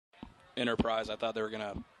Enterprise. I thought they were going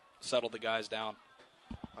to settle the guys down.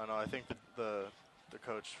 I know. I think the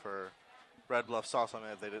coach for Red Bluff saw something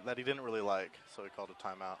that he didn't really like, so he called a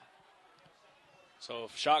timeout. So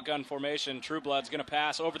shotgun formation. True Blood's going to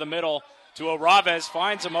pass over the middle to O'Ravez.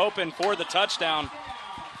 Finds him open for the touchdown.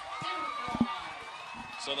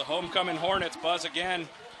 So the homecoming Hornets buzz again.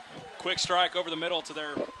 Quick strike over the middle to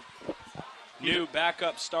their new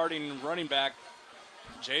backup starting running back,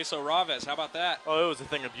 Jace O'Ravez. How about that? Oh, it was a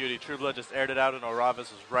thing of beauty. True Blood just aired it out, and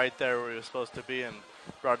O'Ravez was right there where he was supposed to be and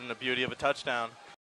brought in the beauty of a touchdown.